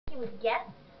would guess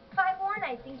 5'1",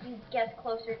 I think you'd guess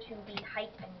closer to the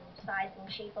height and size and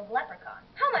shape of Leprechaun.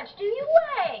 How much do you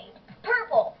weigh?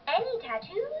 Purple. Any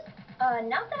tattoos?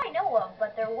 Not that I know of,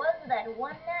 but there was that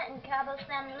one night in Cabo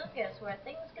San Lucas where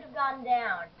things could have gone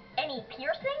down. Any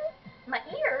piercings? My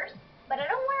ears? But I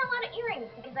don't wear a lot of earrings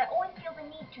because I always feel the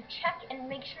need to check and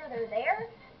make sure they're there,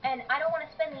 and I don't want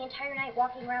to spend the entire night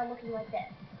walking around looking like this.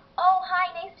 Oh,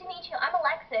 hi, nice to meet you. I'm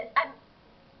Alexis.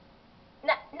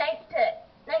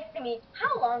 Nice to meet you.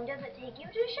 How long does it take you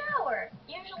to shower?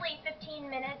 Usually 15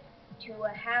 minutes to a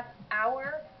half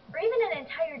hour, or even an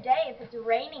entire day if it's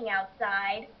raining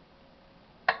outside.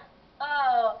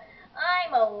 Oh,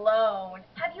 I'm alone.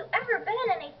 Have you ever been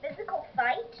in a physical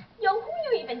fight? Yo, who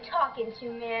you even talking to,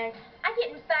 man? I get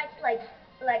in fights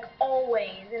like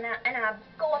always, and I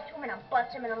go up to them and I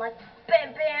bust them, and I'm like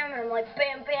bam bam, and I'm like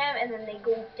bam bam, and then they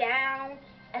go down,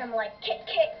 and I'm like kick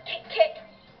kick kick kick,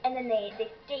 and then they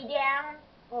stay down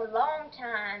for a long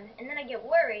time, and then I get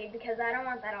worried because I don't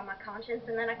want that on my conscience,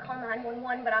 and then I call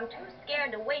 911, but I'm too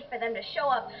scared to wait for them to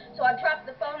show up, so I drop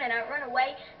the phone and I run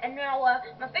away, and now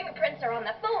my fingerprints are on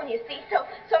the phone, you see, so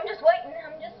I'm just waiting.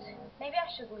 Maybe I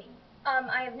should leave.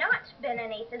 I have not been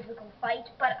in a physical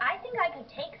fight, but I think I could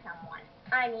take someone.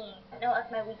 No,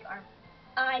 that's my weak arm.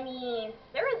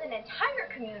 There is an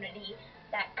entire community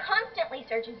that constantly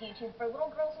searches YouTube for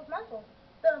little girls with muscles.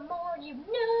 The more you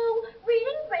know,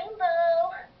 reading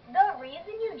Rainbow. The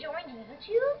reason you joined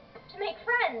YouTube? To make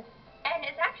friends, and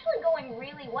it's actually going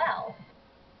really well.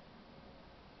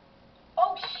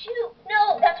 Oh shoot,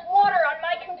 no, that's water on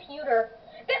my computer.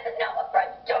 This is not what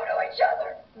friends do to each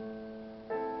other.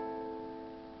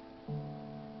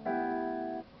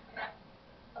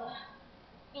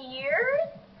 Fears?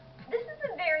 This is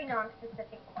a very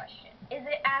non-specific question. Is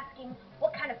it asking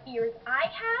what kind of fears I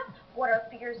have? What are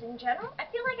fears in general? I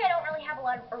feel like I don't really have a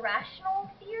lot of irrational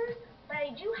fears, but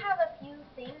I do have a few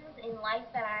things in life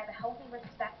that I have a healthy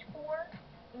respect for,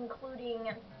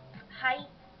 including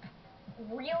heights,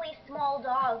 really small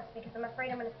dogs, because I'm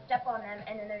afraid I'm going to step on them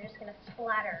and then they're just going to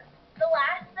splatter. The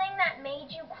last thing that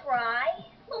made you cry?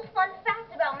 Little fun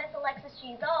fact about Miss Alexis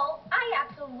Giselle, I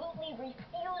absolutely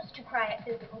refuse to cry at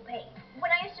physical pain.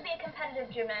 When I used to be a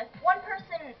competitive gymnast, one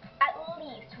person at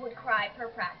least would cry per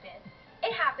practice.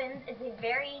 It happens, it's a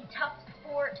very tough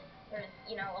sport. There's,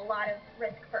 a lot of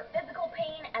risk for physical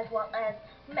pain as well as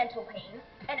mental pain.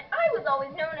 And I was always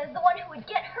known as the one who would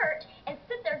get hurt and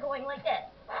sit there going like this.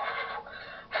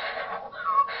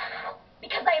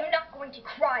 Because I am not going to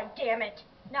cry, damn it.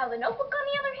 Now the Notebook, on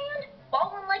the other hand,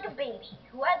 bawling like a baby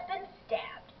who has been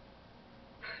stabbed.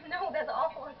 No, that's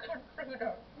awful, I couldn't say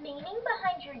that. Meaning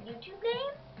behind your YouTube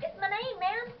name? It's my name,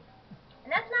 man.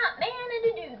 And that's not man in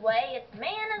a dude way, it's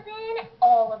man as in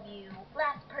all of you.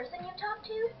 Last person you talked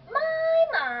to? My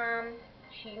mom.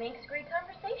 She makes great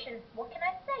conversation, what can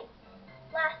I say?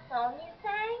 Last song you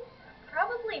sang?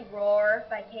 Probably Roar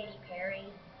by Katy Perry.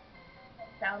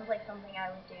 Sounds like something I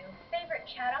would do. Favorite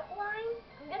chat-up line?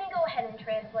 I'm gonna go ahead and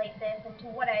translate this into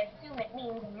what I assume it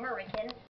means in American.